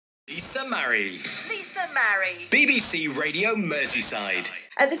Lisa Murray. Lisa Murray. BBC Radio Merseyside.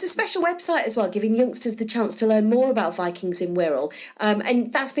 There's a special website as well, giving youngsters the chance to learn more about Vikings in Wirral,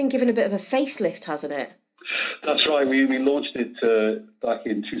 and that's been given a bit of a facelift, hasn't it? That's right. We launched it back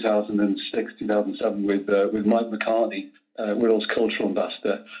in 2006, 2007 with Mike McCartney, Wirral's cultural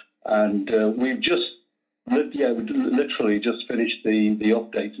ambassador, and we've just literally just finished the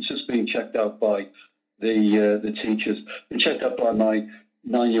update. It's just being checked out by the teachers. Been checked out by my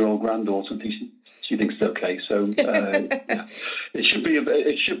 9-year-old granddaughter. She thinks it's okay. So yeah.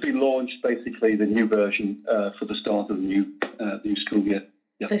 It should be launched, basically the new version for the start of the new school year.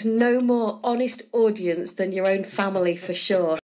 Yeah. There's no more honest audience than your own family, for sure.